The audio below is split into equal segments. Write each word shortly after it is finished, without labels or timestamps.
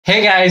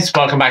Hey guys,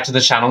 welcome back to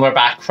the channel. We're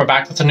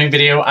back with a new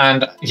video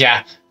and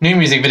yeah, new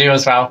music video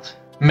as well.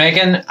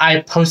 Megan,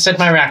 I posted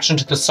my reaction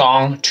to the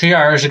song 2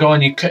 hours ago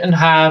and you couldn't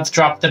have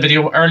dropped the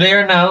video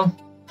earlier, no?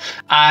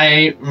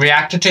 I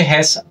reacted to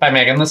Hiss by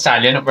Megan Thee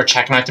Stallion. We're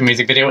checking out the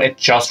music video. It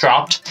just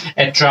dropped.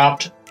 It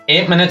dropped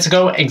 8 minutes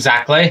ago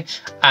exactly.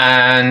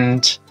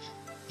 And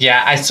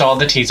yeah, I saw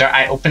the teaser.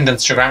 I opened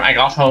Instagram. I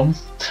got home.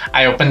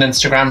 I opened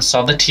Instagram,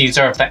 saw the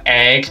teaser of the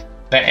egg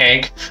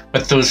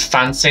with those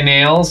fancy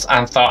nails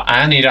and thought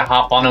I need to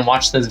hop on and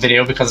watch this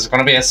video because it's going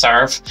to be a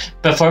serve.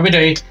 Before we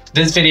do,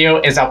 this video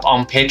is up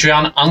on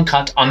Patreon,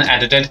 uncut,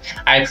 unedited.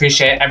 I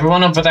appreciate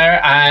everyone over there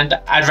and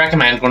I'd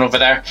recommend going over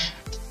there.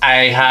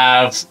 I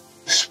have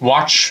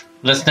watch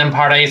listening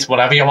parties,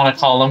 whatever you want to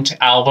call them,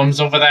 to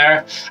albums over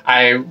there.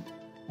 I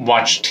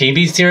watch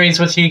TV series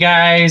with you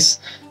guys.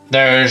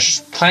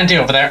 There's plenty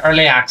over there,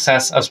 early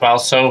access as well.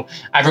 So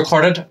I've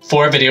recorded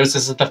 4 videos.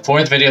 This is the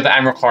 4th video that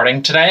I'm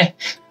recording today.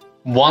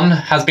 1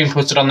 has been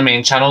posted on the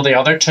main channel. The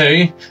other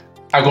 2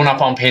 are going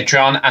up on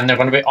Patreon and they're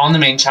going to be on the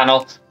main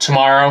channel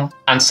tomorrow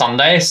and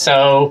Sunday.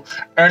 So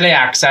early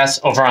access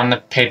over on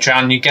the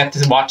Patreon, you get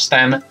to watch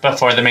them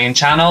before the main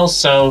channel.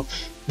 So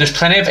there's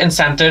plenty of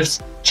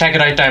incentives. Check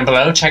it out down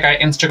below. Check out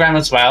Instagram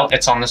as well.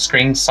 It's on the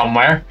screen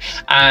somewhere.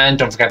 And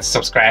don't forget to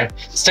subscribe.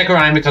 Stick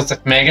around because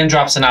if Megan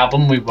drops an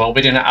album, we will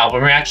be doing an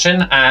album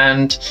reaction.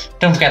 And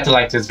don't forget to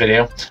like this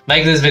video.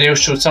 Like this video,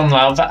 show some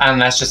love, and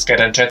let's just get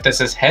into it. This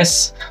is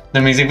Hiss,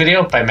 the music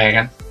video by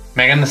Megan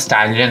Thee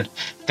Stallion,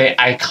 the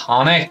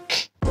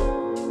iconic.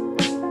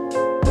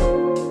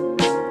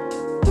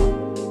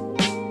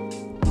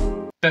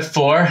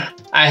 Before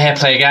I hit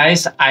play,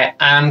 guys, I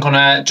am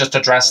gonna just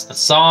address the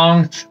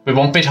song. We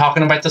won't be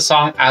talking about the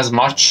song as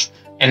much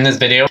in this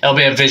video. It'll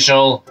be a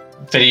visual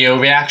video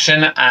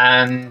reaction,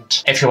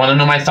 and if you want to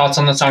know my thoughts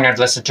on the song, I've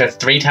listened to it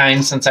 3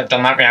 times since I've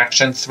done that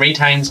reaction. 3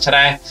 times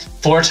today,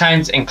 4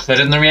 times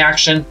including the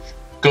reaction.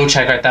 Go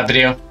check out that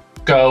video.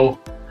 Go.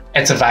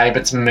 It's a vibe,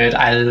 it's a mood.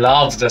 I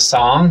love the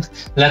song.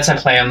 Let's hit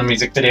play on the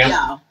music video.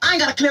 Yo, I ain't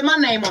gotta clear my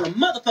name on a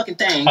motherfucking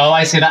thing. Oh,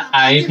 I see that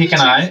eye peeking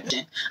out.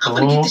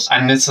 Oh,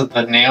 and this is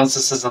the nails.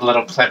 This is a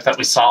little clip that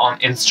we saw on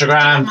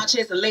Instagram. My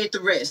chest and lay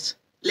the rest.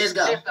 Let's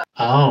go.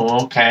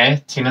 Oh,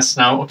 okay. Tina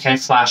Snow. Okay,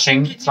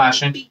 flashing.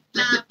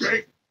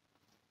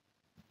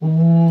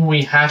 Ooh,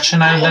 we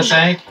hatching out of this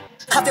egg.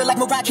 I feel like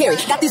Mariah Carey.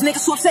 Got these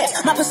niggas so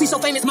obsessed. My pussy so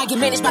famous, might get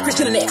managed by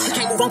Christian and X.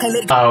 Can't move on, can't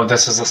let it go. Oh,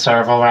 this is a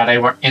serve already.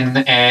 We're in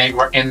the egg.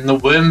 We're in the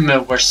womb.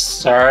 We're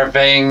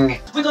serving.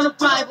 We're gonna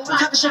Bible.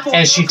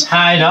 Is she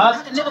tied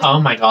up?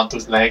 Oh my god,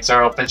 those legs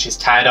are open. She's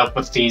tied up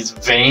with these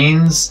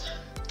veins.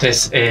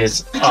 This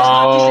is...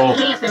 Oh.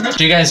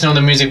 Do you guys know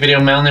the music video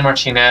Melanie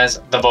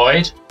Martinez, The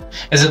Void?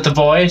 Is it The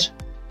Void?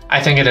 I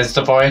think it is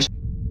The Void.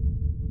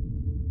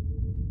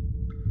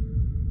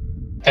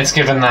 It's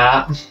given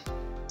that.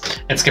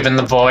 It's given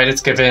The Void,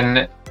 it's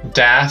given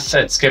death,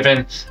 it's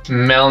given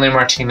Melanie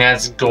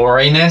Martinez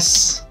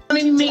goriness.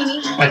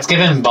 It's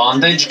given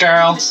bondage,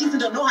 girl.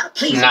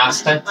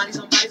 Nasty.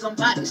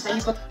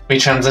 We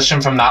transition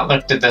from that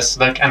look to this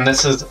look, and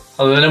this is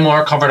a little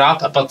more covered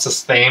up, but it's the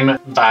same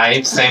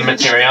vibe, same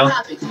material.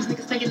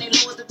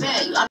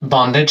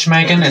 Bondage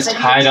Megan is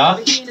tied up.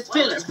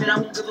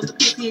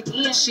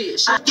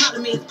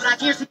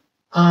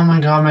 Oh my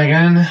god,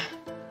 Megan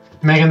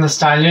Thee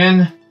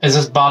Stallion. Is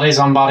this bodies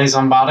on bodies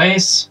on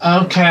bodies?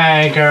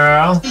 Okay,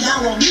 girl. Y'all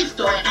see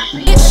the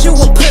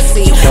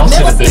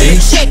booty?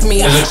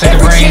 It looks like a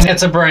brain.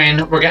 It's a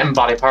brain. We're getting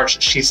body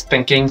parts. She's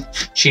thinking.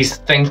 She's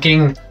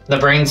thinking. The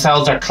brain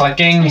cells are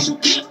clicking.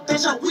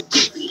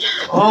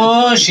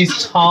 Oh,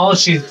 she's tall.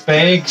 She's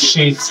big.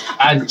 She's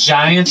a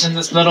giant in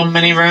this little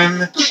mini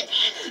room.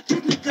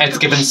 It's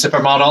giving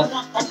supermodel.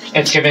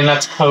 It's giving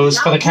let's pose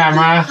for the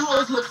camera.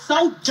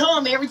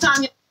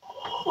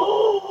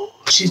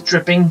 She's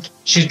dripping.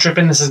 She's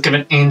dripping. This is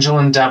giving angel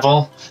and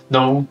devil.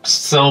 No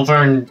silver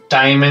and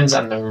diamonds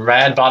and the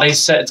red body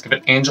set. It's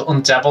giving angel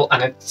and devil,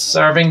 and it's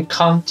serving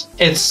cunt.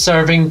 It's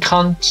serving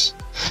cunt.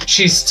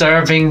 She's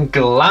serving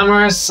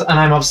glamorous, and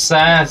I'm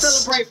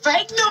obsessed.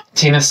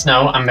 Tina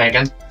Snow and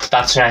Megan.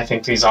 That's who I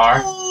think these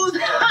are.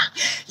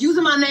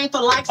 Using my name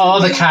for likes. Oh,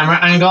 the camera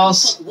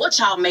angles. What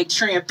y'all make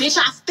trend, bitch?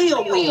 I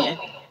still win.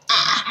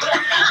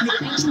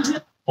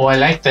 Oh, I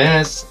like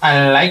this.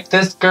 I like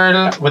this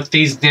girl with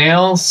these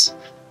nails.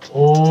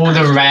 Oh,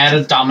 the red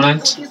is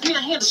dominant. Do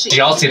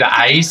y'all see the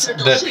eyes?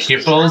 The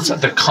pupils?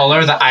 The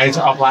color? The eyes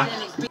are all black.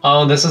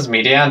 Oh, this is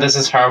media. This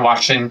is her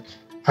watching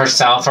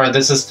herself, or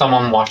this is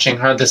someone watching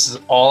her. This is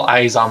all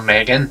eyes on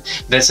Megan.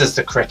 This is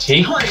the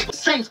critique.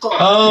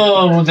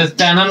 Oh, this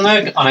denim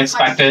look.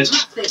 Unexpected.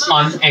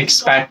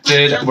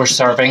 Unexpected. We're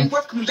serving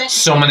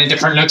so many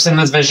different looks in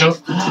this visual.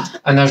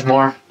 And there's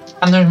more.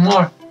 And there's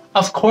more.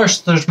 Of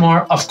course there's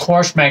more. Of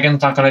course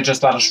Megan's not going to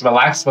just let us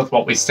relax with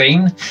what we've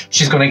seen.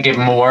 She's going to give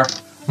more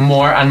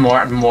and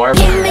more and more.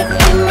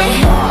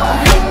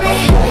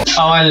 Oh,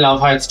 I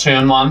love how it's 2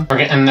 in 1. We're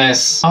getting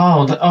this.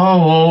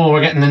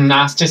 We're getting the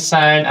nasty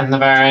side and the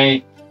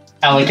very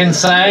elegant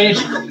side.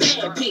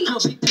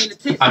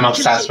 I'm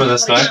obsessed with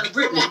this look.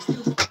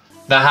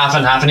 The half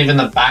and half and even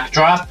the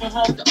backdrop.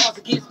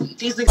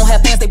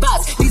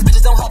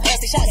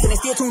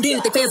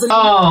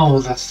 Oh,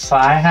 the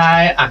thigh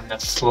high and the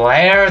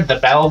flare, the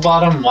bell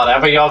bottom,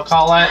 whatever y'all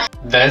call it.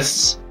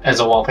 This is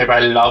a wallpaper. I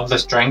love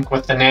this drink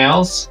with the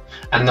nails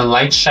and the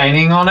light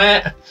shining on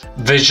it.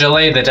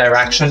 Visually, the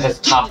direction is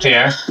top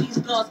tier.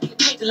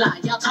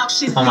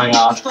 Oh my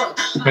god.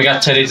 We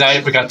got titties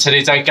out. We got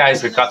titties out,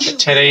 guys. We've got the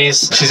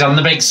titties. She's on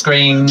the big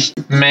screen.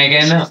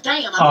 Megan.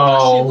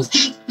 Oh.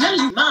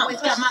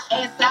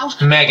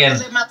 Megan.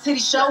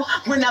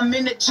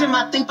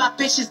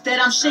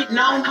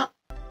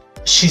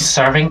 She's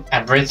serving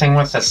everything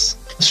with this.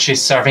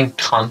 She's serving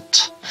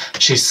cunt.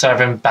 She's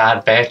serving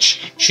bad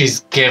bitch.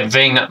 She's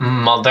giving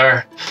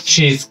mother.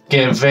 She's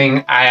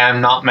giving I am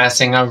not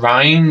messing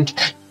around.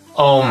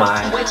 Oh my.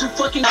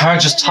 Her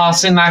just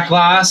tossing that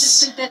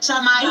glass.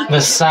 The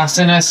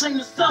sassiness.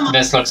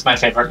 This looks my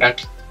favorite look.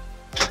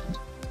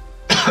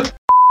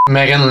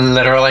 Megan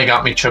literally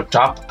got me choked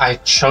up. I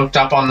choked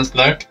up on this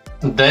look.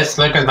 This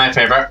look is my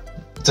favorite.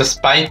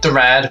 Despite the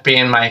red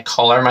being my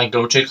color, my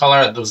go-to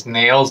color, those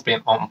nails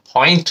being on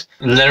point.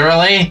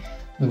 Literally,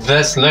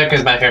 this look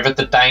is my favorite.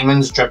 The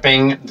diamonds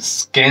dripping, the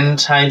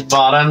skin-tight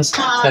bottoms,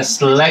 the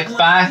slick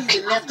back.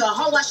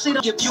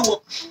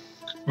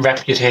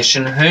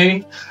 Reputation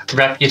who?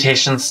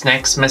 Reputation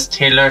snakes, Miss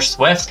Taylor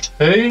Swift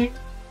who?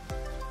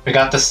 We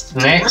got the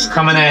snakes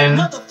coming in,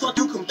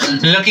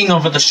 looking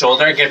over the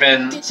shoulder,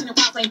 giving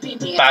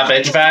bad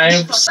bitch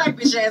vibes.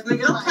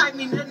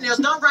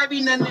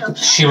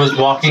 She was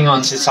walking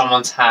onto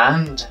someone's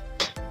hand.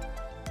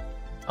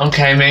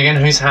 Okay, Megan,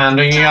 whose hand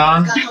are you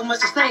on?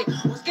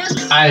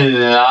 I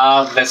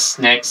love this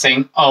snake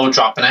scene. Oh,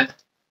 dropping it.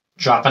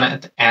 Dropping it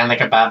at the end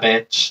like a bad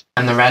bitch.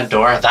 And the red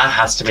door, that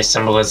has to be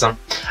symbolism.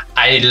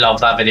 I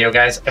love that video,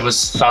 guys. It was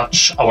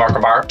such a work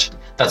of art.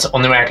 That's the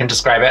only way I can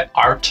describe it.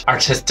 Art,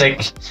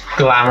 artistic,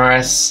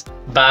 glamorous,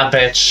 bad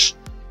bitch,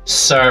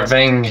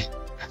 serving.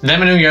 Let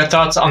me know your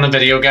thoughts on the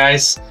video,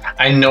 guys.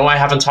 I know I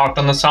haven't talked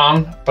on the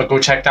song, but go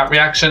check that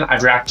reaction.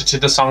 I've reacted to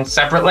the song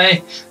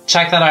separately.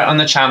 Check that out on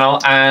the channel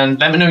and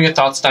let me know your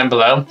thoughts down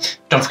below.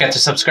 Don't forget to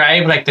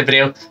subscribe, like the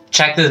video.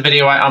 Check this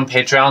video out on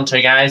Patreon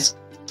too, guys.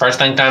 First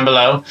link down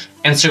below.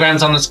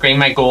 Instagram's on the screen.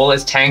 My goal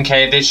is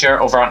 10k this year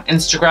over on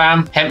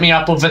Instagram. Hit me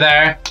up over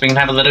there. We can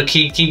have a little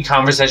key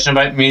conversation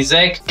about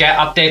music. Get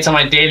updates on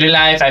my daily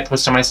life. I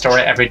post on my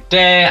story every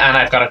day and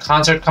I've got a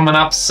concert coming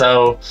up,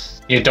 so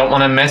you don't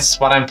want to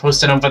miss what I'm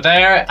posting over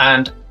there.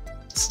 And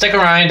stick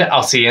around.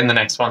 I'll see you in the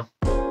next one.